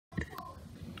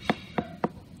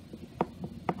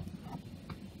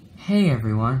Hey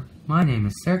everyone, my name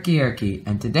is Serky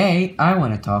and today I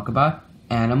want to talk about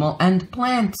animal and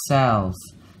plant cells.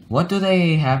 What do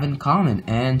they have in common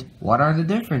and what are the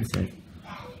differences?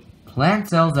 Plant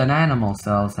cells and animal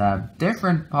cells have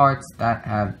different parts that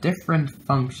have different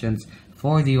functions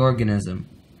for the organism.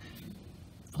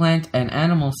 Plant and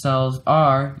animal cells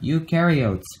are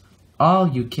eukaryotes. All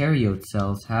eukaryote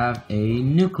cells have a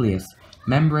nucleus,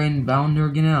 membrane-bound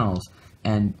organelles,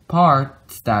 and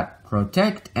parts that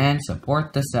protect and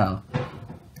support the cell.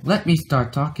 Let me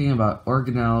start talking about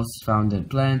organelles found in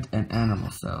plant and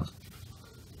animal cells.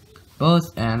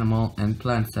 Both animal and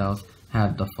plant cells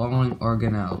have the following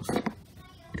organelles.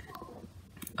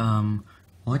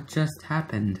 What just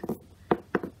happened?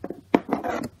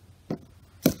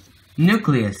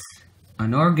 Nucleus,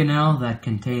 an organelle that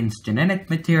contains genetic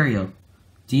material,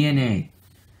 DNA.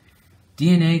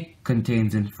 DNA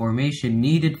contains information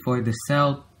needed for the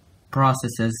cell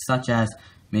processes such as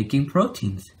making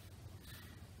proteins.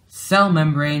 Cell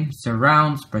membrane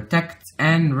surrounds, protects,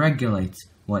 and regulates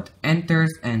what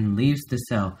enters and leaves the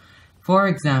cell. For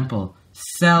example,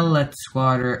 cell lets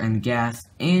water and gas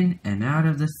in and out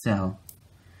of the cell.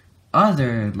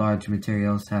 Other large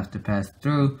materials have to pass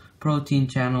through protein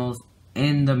channels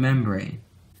in the membrane.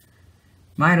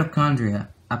 Mitochondria,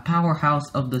 a powerhouse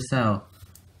of the cell.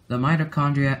 The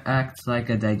mitochondria acts like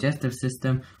a digestive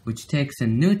system which takes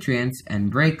in nutrients and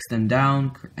breaks them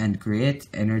down and creates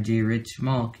energy-rich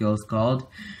molecules called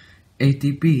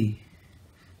ATP.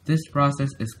 This process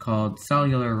is called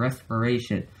cellular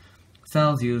respiration.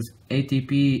 Cells use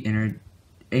ATP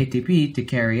to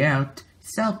carry out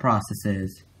cell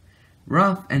processes.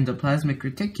 Rough endoplasmic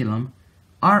reticulum,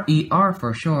 RER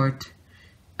for short,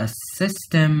 a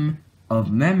system of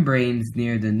membranes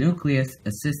near the nucleus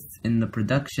assists in the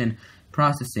production,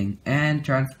 processing, and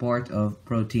transport of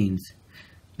proteins.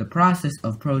 The process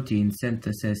of protein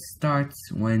synthesis starts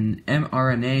when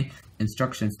mRNA,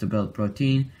 instructions to build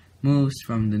protein, moves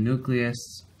from the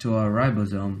nucleus to a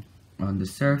ribosome on the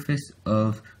surface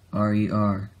of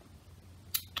RER.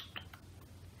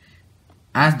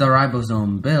 As the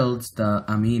ribosome builds the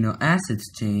amino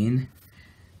acids chain,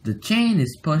 the chain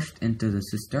is pushed into the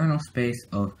cisternal space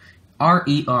of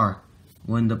RER.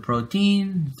 When the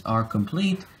proteins are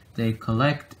complete, they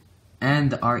collect and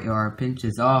the RER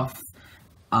pinches off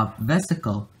a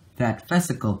vesicle. That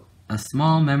vesicle, a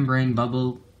small membrane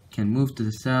bubble, can move to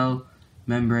the cell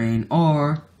membrane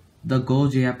or the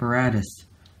Golgi apparatus.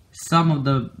 Some of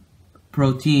the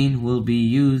protein will be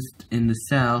used in the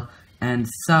cell and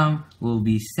some will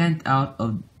be sent out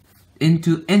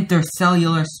into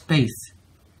intercellular space.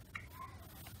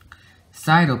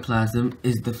 Cytoplasm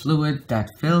is the fluid that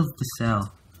fills the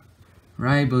cell.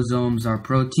 Ribosomes are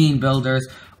protein builders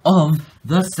of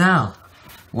the cell.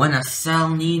 When a cell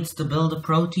needs to build a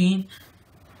protein,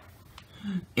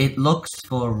 it looks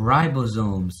for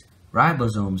ribosomes.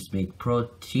 Ribosomes make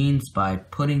proteins by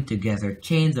putting together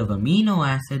chains of amino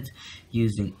acids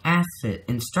using acid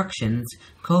instructions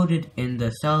coded in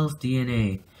the cell's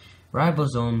DNA.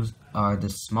 Ribosomes are the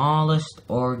smallest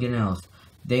organelles.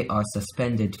 They are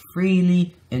suspended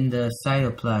freely in the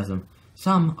cytoplasm.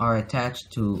 Some are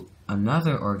attached to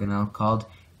another organelle called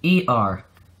ER.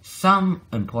 Some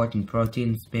important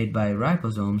proteins made by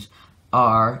ribosomes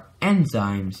are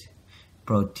enzymes.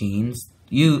 Proteins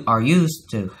are used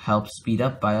to help speed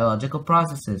up biological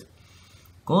processes.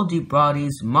 Golgi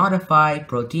bodies modify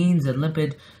proteins and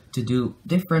lipids to do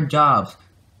different jobs,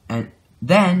 and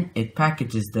then it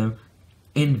packages them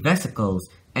in vesicles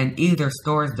and either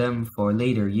stores them for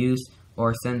later use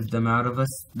or sends them out of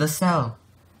the cell.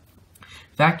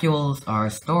 Vacuoles are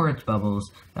storage bubbles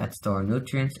that store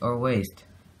nutrients or waste.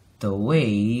 The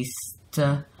waste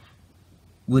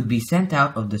would be sent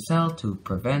out of the cell to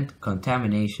prevent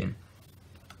contamination.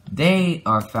 They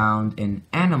are found in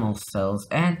animal cells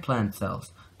and plant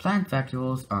cells. Plant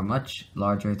vacuoles are much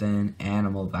larger than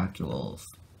animal vacuoles.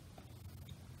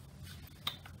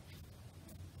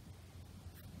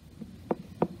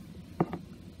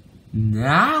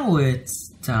 Now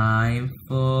it's time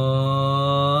for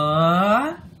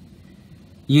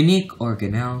unique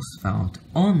organelles found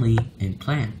only in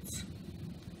plants.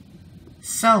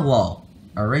 Cell wall,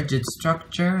 a rigid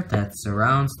structure that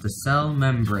surrounds the cell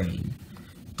membrane.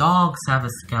 Dogs have a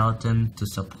skeleton to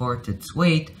support its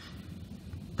weight.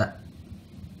 The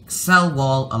cell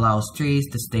wall allows trees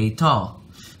to stay tall.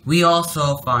 We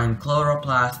also find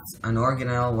chloroplasts, an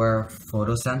organelle where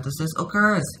photosynthesis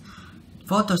occurs.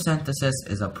 Photosynthesis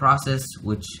is a process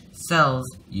which cells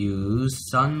use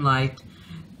sunlight,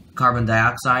 carbon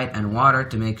dioxide, and water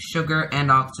to make sugar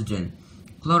and oxygen.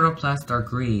 Chloroplasts are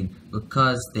green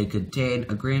because they contain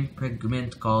a green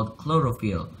pigment called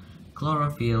chlorophyll.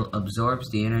 chlorophyll absorbs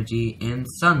the energy in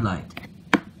sunlight.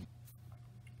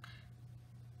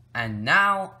 And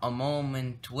now a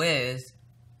moment with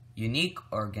unique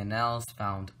organelles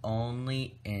found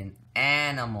only in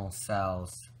animal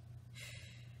cells.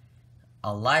 A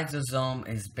lysosome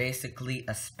is basically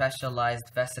a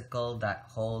specialized vesicle that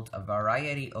holds a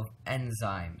variety of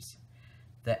enzymes.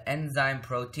 The enzyme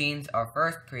proteins are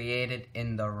first created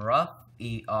in the rough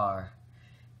ER.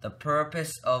 The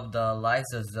purpose of the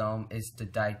lysosome is to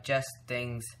digest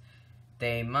things.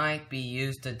 They might be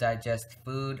used to digest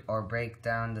food or break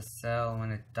down the cell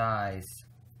when it dies.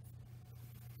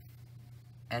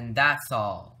 And that's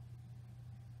all.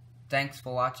 Thanks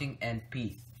for watching and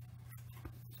peace.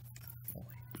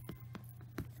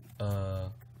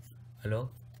 Hello?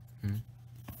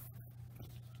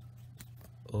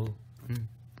 Oh,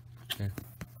 yeah.